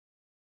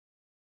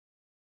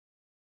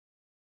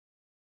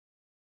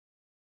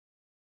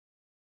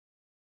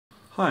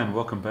Hi and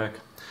welcome back.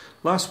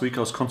 Last week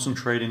I was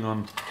concentrating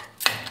on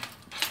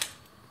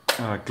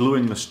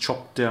gluing this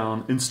chopped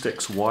down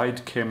Instax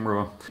wide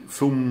camera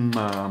film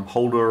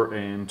holder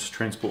and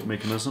transport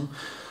mechanism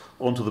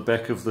onto the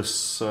back of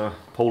this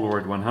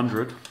Polaroid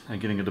 100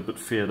 and getting it a bit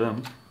faired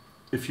in.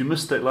 If you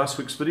missed that last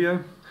week's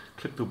video,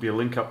 there'll be a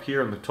link up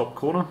here in the top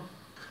corner.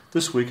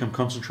 This week I'm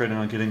concentrating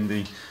on getting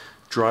the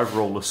drive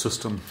roller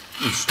system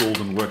installed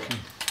and working,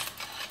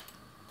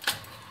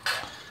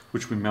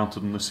 which we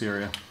mounted in this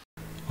area.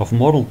 I've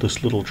modelled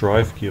this little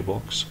drive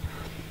gearbox.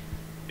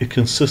 It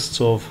consists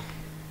of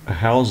a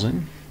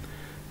housing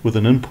with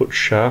an input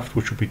shaft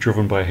which will be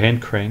driven by a hand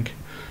crank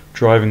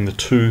driving the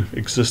two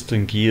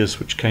existing gears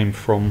which came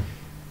from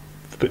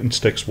the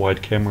Instax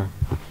wide camera.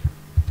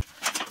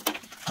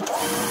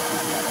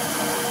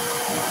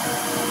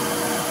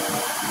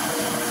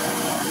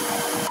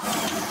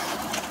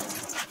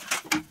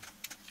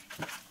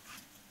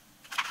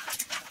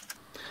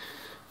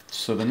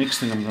 So the next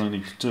thing I'm going to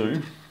need to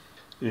do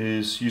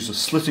is use a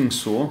slitting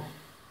saw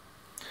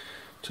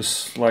to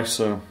slice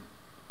a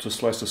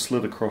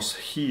slit across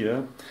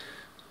here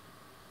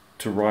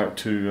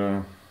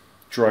to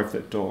drive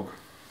that dog.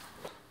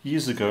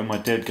 Years ago my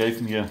dad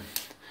gave me a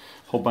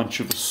whole bunch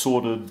of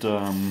assorted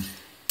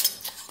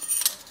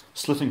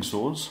slitting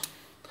saws.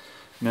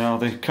 Now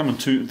they come in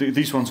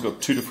these ones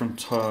got two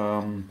different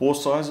bore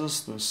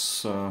sizes.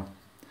 There's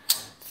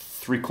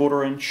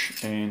 3/4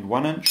 inch and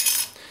 1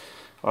 inch.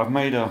 I've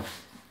made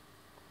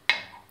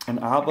an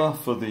arbor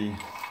for the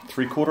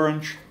 3/4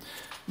 inch,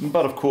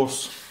 but of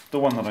course the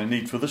one that I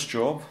need for this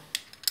job,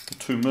 the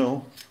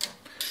 2mm,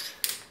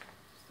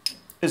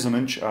 is an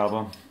inch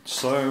arbor.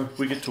 So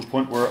we get to a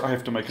point where I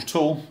have to make a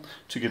tool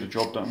to get a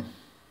job done.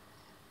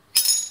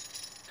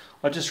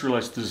 I just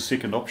realized there's a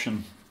second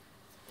option.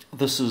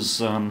 This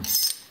is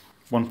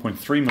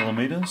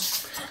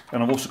 1.3mm,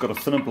 and I've also got a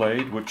thinner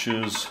blade which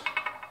is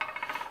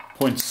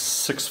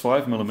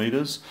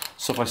 0.65mm.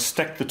 So if I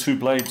stack the two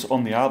blades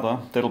on the arbor,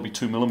 that'll be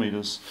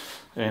 2mm,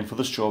 and for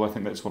this job I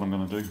think that's what I'm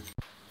going to do.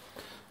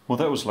 Well,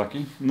 that was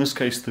lucky. In this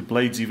case the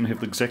blades even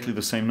have exactly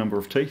the same number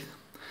of teeth,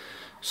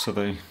 so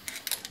they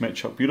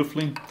match up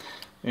beautifully,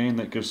 and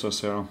that gives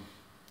us our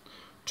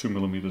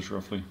 2mm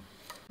roughly.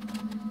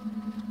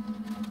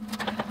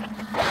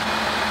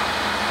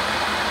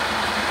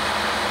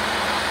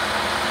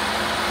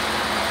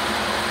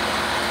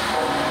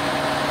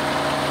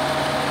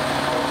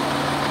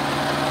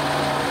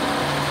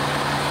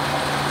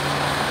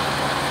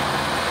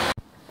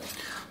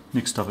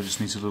 Next up, it just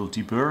needs a little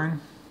deburring.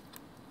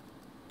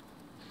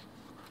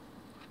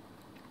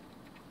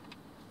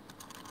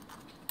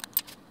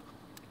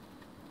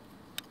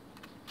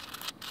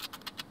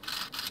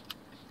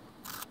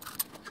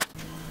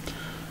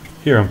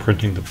 Here I'm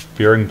printing the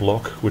bearing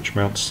block which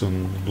mounts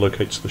and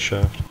locates the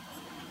shaft.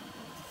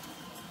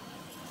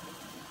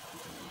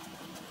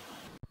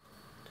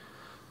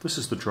 This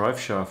is the drive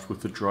shaft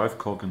with the drive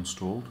cog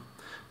installed.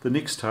 The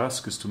next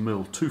task is to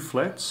mill two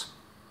flats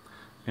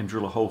and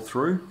drill a hole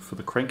through for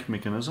the crank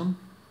mechanism,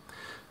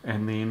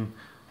 and then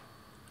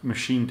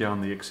machine down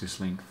the excess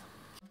length.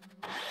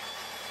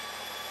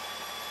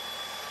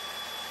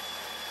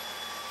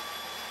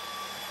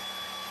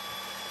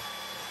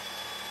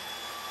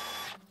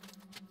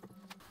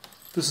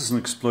 This is an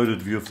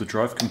exploded view of the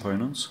drive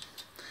components.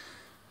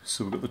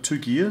 So we've got the two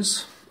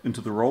gears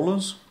into the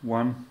rollers,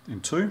 1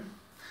 and 2,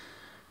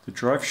 the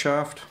drive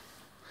shaft,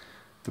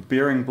 the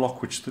bearing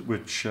block which the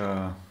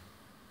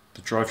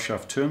drive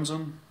shaft turns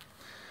in,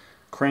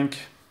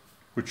 crank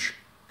which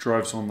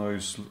drives on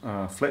those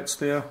flats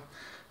there,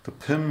 the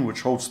pin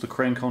which holds the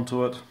crank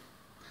onto it.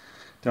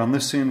 Down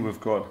this end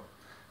we've got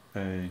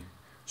a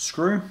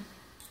screw,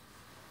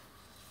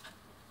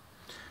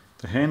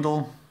 the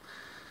handle,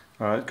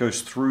 it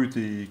goes through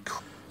the...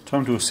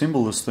 Time to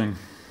assemble this thing.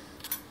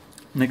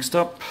 Next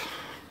up,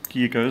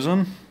 gear goes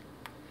in,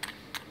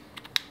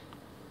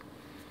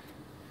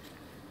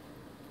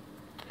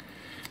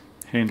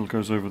 handle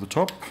goes over the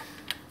top.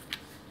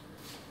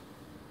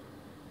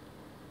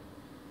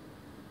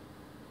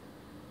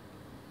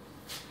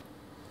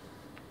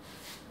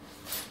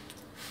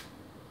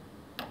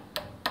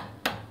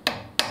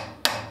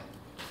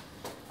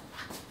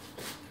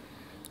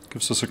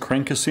 Gives us a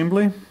crank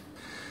assembly.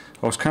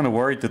 I was kind of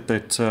worried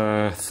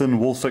that thin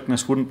wall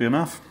thickness wouldn't be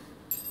enough,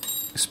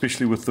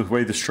 especially with the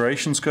way the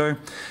striations go,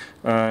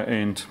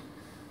 and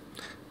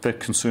that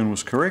concern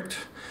was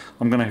correct.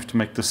 I'm going to have to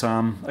make this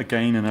arm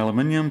again in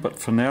aluminium, but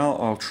for now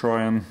I'll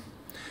try and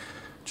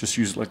just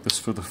use it like this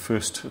for the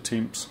first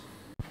attempts.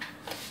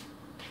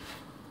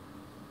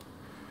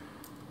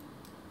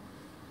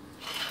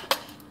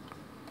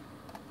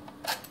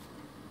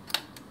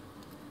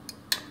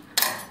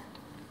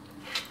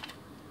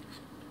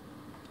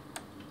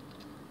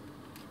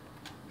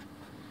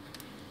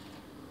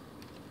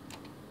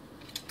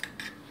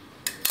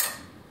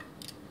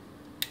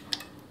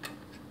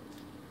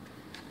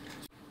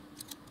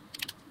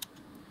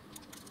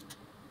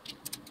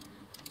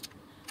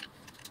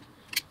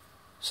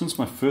 Since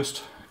my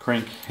first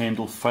crank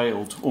handle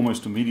failed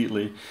almost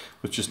immediately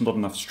with just not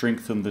enough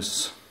strength in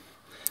this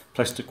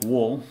plastic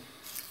wall,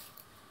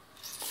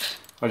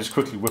 I just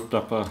quickly whipped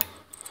up an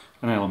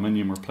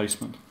aluminium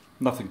replacement.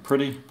 Nothing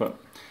pretty, but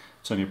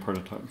it's only a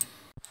prototype.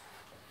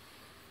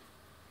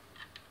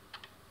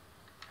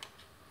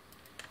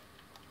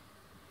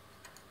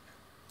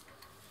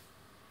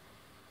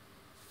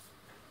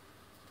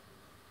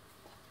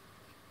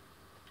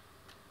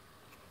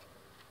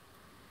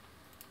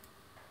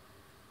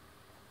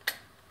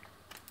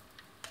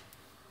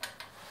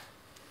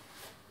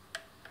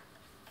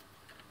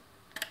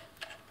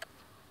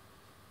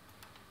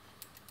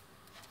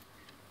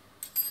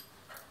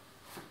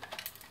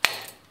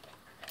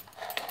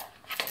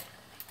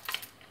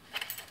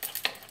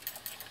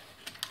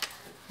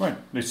 Right,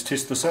 let's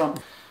test this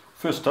out.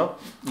 First up,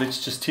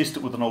 let's just test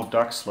it with an old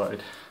dark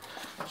slide.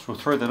 So we'll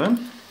throw that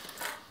in.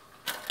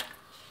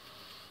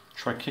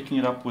 Try kicking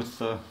it up with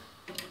the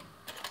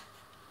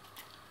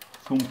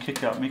film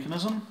kick-out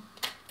mechanism,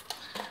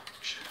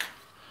 which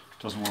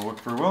doesn't want to work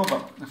very well,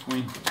 but if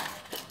we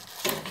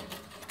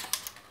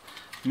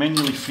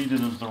manually feed it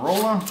into the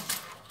roller,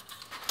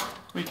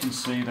 we can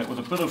see that with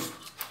a bit of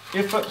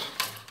effort,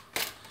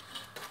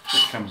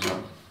 it comes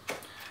out.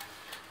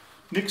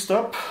 Next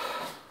up,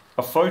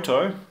 a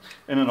photo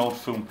in an old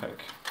film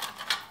pack.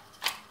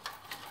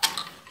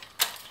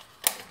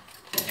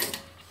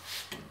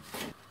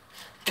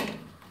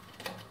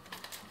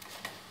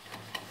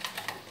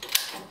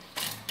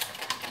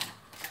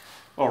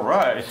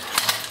 Alright,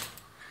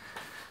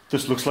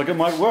 this looks like it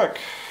might work.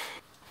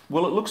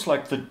 Well, it looks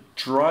like the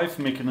drive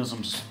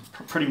mechanism's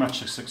pretty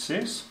much a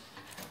success.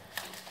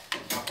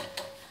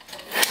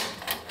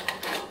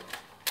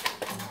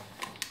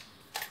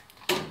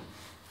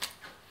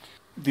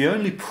 The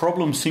only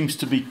problem seems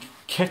to be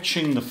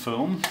catching the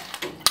film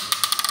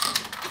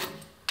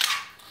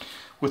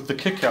with the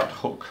kick-out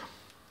hook.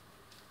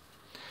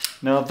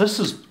 Now this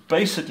is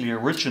basically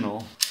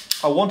original.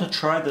 I want to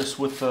try this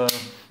with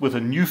a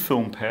new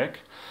film pack,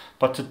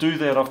 but to do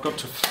that I've got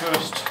to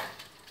first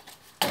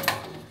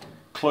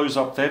close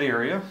up that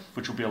area,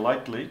 which will be a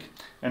light leak,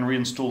 and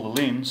reinstall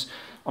the lens.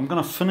 I'm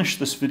going to finish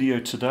this video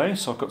today,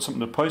 so I've got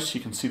something to post so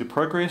you can see the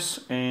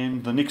progress,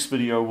 and the next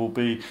video will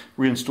be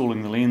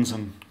reinstalling the lens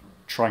and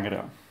trying it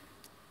out.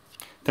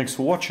 Thanks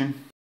for watching.